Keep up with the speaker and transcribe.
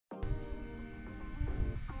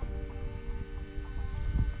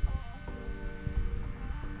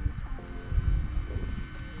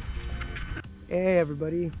Hey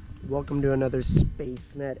everybody, welcome to another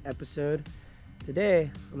Spacenet episode. Today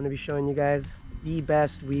I'm going to be showing you guys the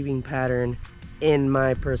best weaving pattern in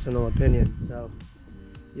my personal opinion. So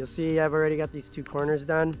you'll see I've already got these two corners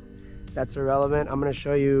done. That's irrelevant. I'm going to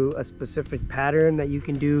show you a specific pattern that you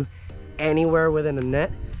can do anywhere within a net.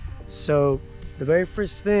 So the very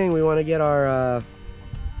first thing, we want to get our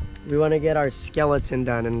skeleton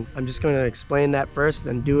done, and I'm just going to explain that first,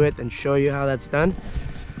 then do it, then show you how that's done.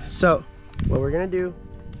 So what we're gonna do,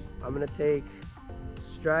 I'm gonna take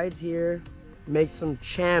strides here, make some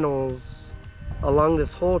channels along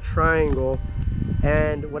this whole triangle,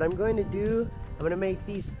 and what I'm going to do, I'm gonna make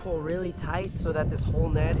these pull really tight so that this whole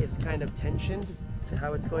net is kind of tensioned to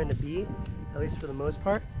how it's going to be, at least for the most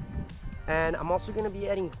part. And I'm also gonna be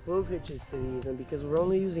adding clove hitches to these, and because we're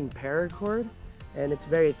only using paracord and it's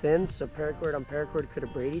very thin, so paracord on paracord could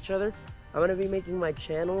abrade each other, I'm gonna be making my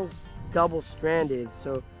channels double stranded.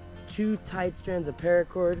 So 2 tight strands of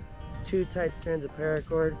paracord, 2 tight strands of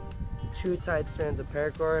paracord, 2 tight strands of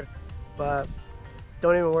paracord. But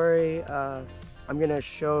don't even worry, I'm gonna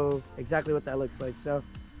show exactly what that looks like. So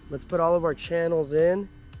let's put all of our channels in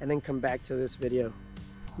and then come back to this video.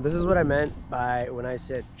 This is what I meant by when I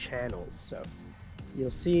said channels. So you'll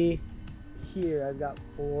see here I've got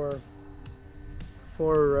four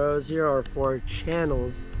rows here, or 4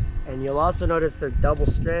 channels, and you'll also notice they're double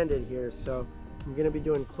stranded here. So I'm going to be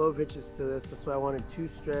doing clove hitches to this. That's why I wanted 2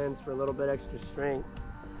 strands for a little bit extra strength.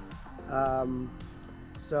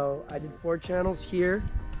 So I did 4 channels here,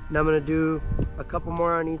 and I'm going to do a couple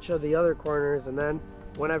more on each of the other corners, and then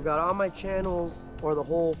when I've got all my channels or the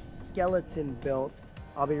whole skeleton built,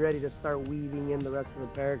 I'll be ready to start weaving in the rest of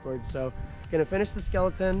the paracord. So going to finish the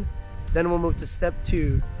skeleton, then we'll move to step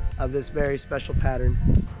 2 of this very special pattern.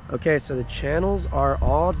 Okay, so the channels are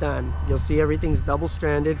all done. You'll see everything's double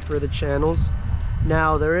stranded for the channels.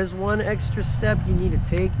 Now there is one extra step you need to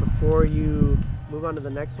take before you move on to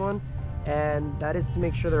the next one, and that is to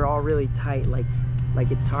make sure they're all really tight, like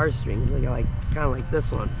guitar strings, like kind of like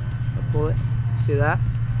this one. I'll pull it, see that?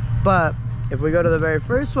 But if we go to the very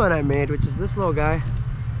first one I made, which is this little guy,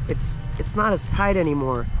 it's not as tight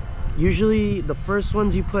anymore. Usually the first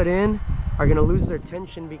ones you put in are gonna lose their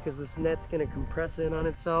tension because this net's gonna compress in on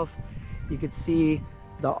itself. You could see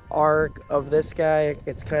the arc of this guy.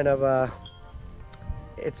 It's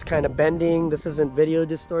kind of bending. This isn't video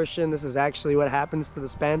distortion. This is actually what happens to the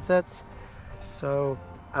Spacenets. So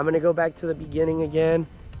I'm gonna go back to the beginning again,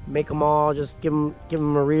 make them all, just give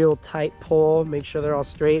them a real tight pull, make sure they're all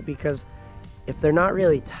straight, because if they're not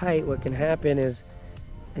really tight, what can happen is,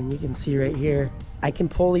 and you can see right here, I can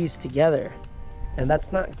pull these together, and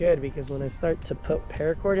that's not good, because when I start to put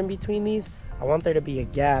paracord in between these, I want there to be a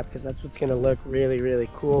gap, because that's what's gonna look really, really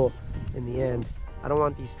cool in the end. I don't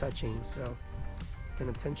want these touching, so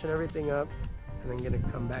gonna tension everything up and then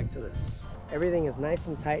gonna come back to this. Everything is nice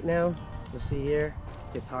and tight now. You'll see here,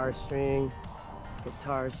 guitar string,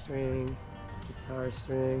 guitar string, guitar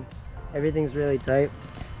string. Everything's really tight.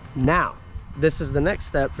 Now, this is the next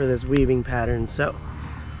step for this weaving pattern. So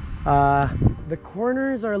the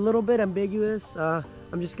corners are a little bit ambiguous.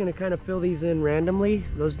 I'm just gonna kind of fill these in randomly.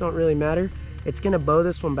 Those don't really matter. It's gonna bow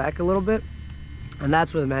this one back a little bit, and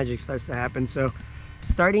that's where the magic starts to happen. So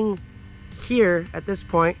starting here at this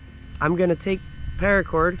point, I'm gonna take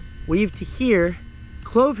paracord, weave to here,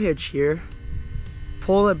 clove hitch here,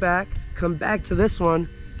 pull it back, come back to this one,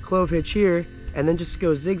 clove hitch here, and then just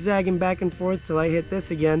go zigzagging back and forth till I hit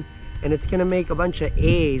this again, and it's gonna make a bunch of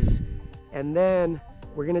A's. And then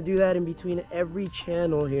we're gonna do that in between every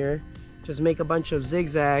channel here. Just make a bunch of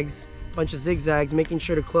zigzags, making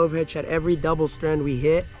sure to clove hitch at every double strand we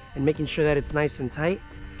hit and making sure that it's nice and tight.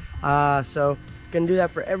 So gonna do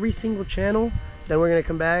that for every single channel. Then we're gonna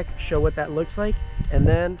come back, show what that looks like, and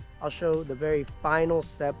then I'll show the very final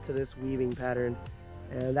step to this weaving pattern,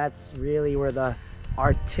 and that's really where the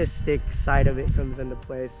artistic side of it comes into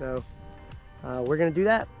play. So we're gonna do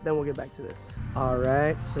that, then we'll get back to this. All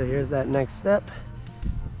right, so here's that next step.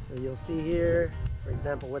 So you'll see here, for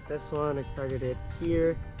example, with this one, I started it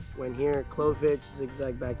here, went here, clove hitch,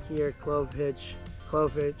 zigzag back here, clove hitch,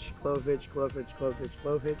 clove hitch, clove hitch, clove hitch, clove hitch,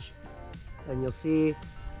 clove hitch. And you'll see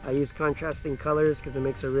I use contrasting colors because it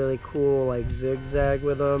makes a really cool like zigzag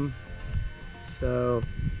with them. So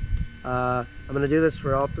I'm gonna do this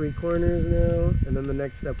for all 3 corners now, and then the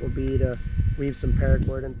next step will be to weave some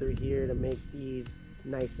paracord in through here to make these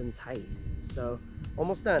nice and tight. So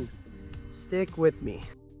almost done. Stick with me.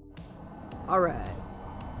 All right,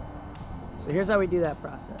 so here's how we do that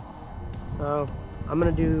process. So I'm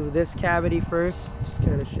gonna do this cavity first, just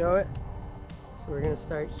kind of show it. So we're gonna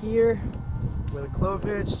start here with a clove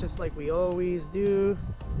hitch, just like we always do.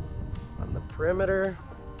 on the perimeter.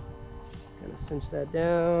 Gonna cinch that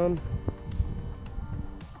down.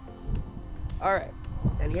 All right,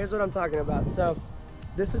 and here's what I'm talking about. So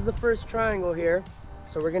this is the first triangle here.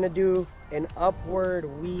 So we're gonna do an upward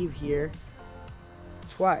weave here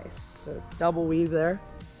twice. So double weave there.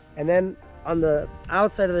 And then on the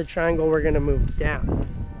outside of the triangle, we're gonna move down.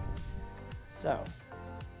 So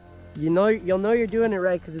you'll know you're doing it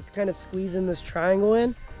right because it's kind of squeezing this triangle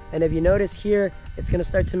in. And if you notice here, it's gonna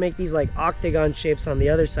start to make these like octagon shapes on the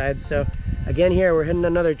other side. So again, here we're hitting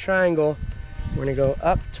another triangle. We're gonna go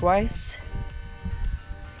up twice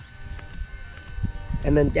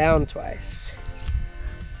and then down twice.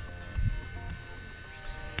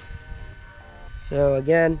 So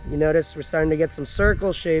again, you notice we're starting to get some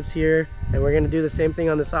circle shapes here, and we're gonna do the same thing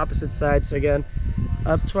on this opposite side. So again,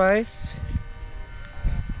 up twice.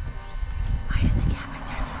 Why did the camera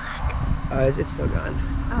turn black? It's still gone.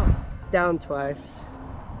 Oh. Down twice.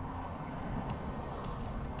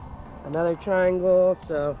 Another triangle,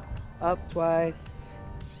 so up twice.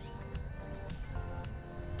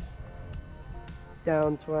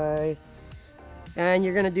 Down twice. And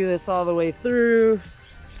you're gonna do this all the way through.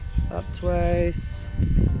 Up twice,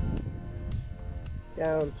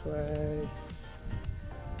 down twice.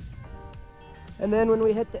 And then when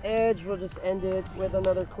we hit the edge, we'll just end it with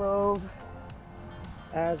another clove,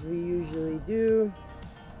 as we usually do.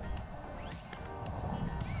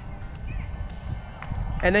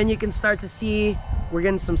 And then you can start to see we're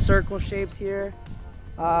getting some circle shapes here.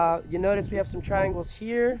 You notice we have some triangles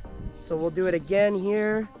here, so we'll do it again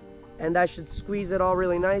here, and that should squeeze it all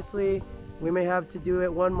really nicely. We may have to do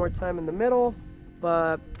it one more time in the middle,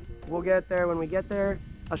 but we'll get there when we get there.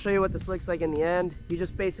 I'll show you what this looks like in the end. You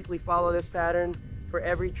just basically follow this pattern for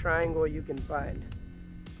every triangle you can find.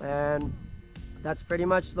 And that's pretty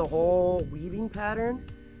much the whole weaving pattern.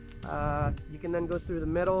 You can then go through the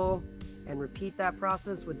middle and repeat that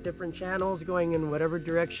process with different channels going in whatever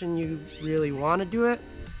direction you really want to do it.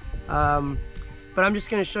 But I'm just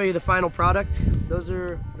going to show you the final product. Those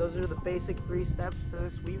are the basic 3 steps to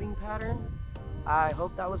this weaving pattern. I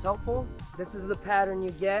hope that was helpful. This is the pattern you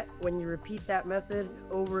get when you repeat that method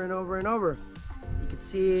over and over and over. You can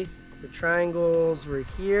see the triangles were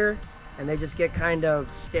here, and they just get kind of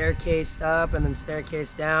staircased up and then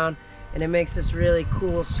staircased down, and it makes this really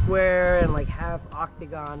cool square and like half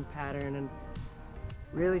octagon pattern. And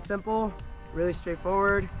really simple, really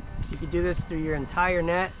straightforward. You could do this through your entire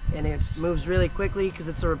net, and it moves really quickly because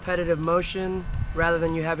it's a repetitive motion rather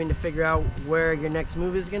than you having to figure out where your next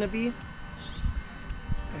move is going to be.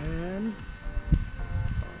 And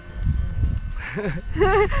that's all I'm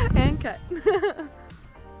gonna say. And cut.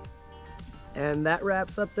 And that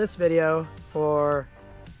wraps up this video for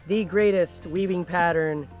the greatest weaving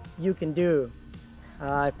pattern you can do.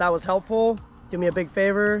 If that was helpful, do me a big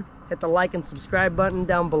favor, hit the like and subscribe button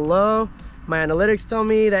down below. My analytics tell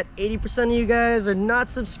me that 80% of you guys are not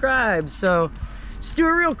subscribed, so just do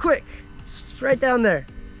it real quick. Just right down there.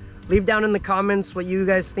 Leave down in the comments what you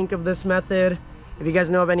guys think of this method. If you guys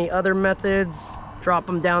know of any other methods, drop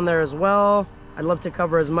them down there as well. I'd love to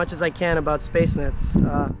cover as much as I can about Spacenets.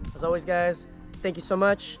 As always, guys, thank you so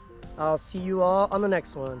much. I'll see you all on the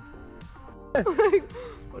next one.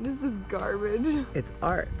 What is this garbage? It's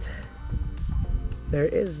art. There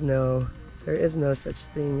is no such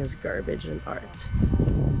thing as garbage in art.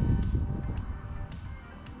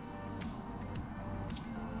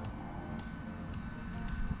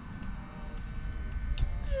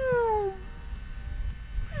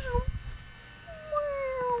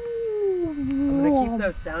 I'm gonna keep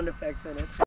those sound effects in it.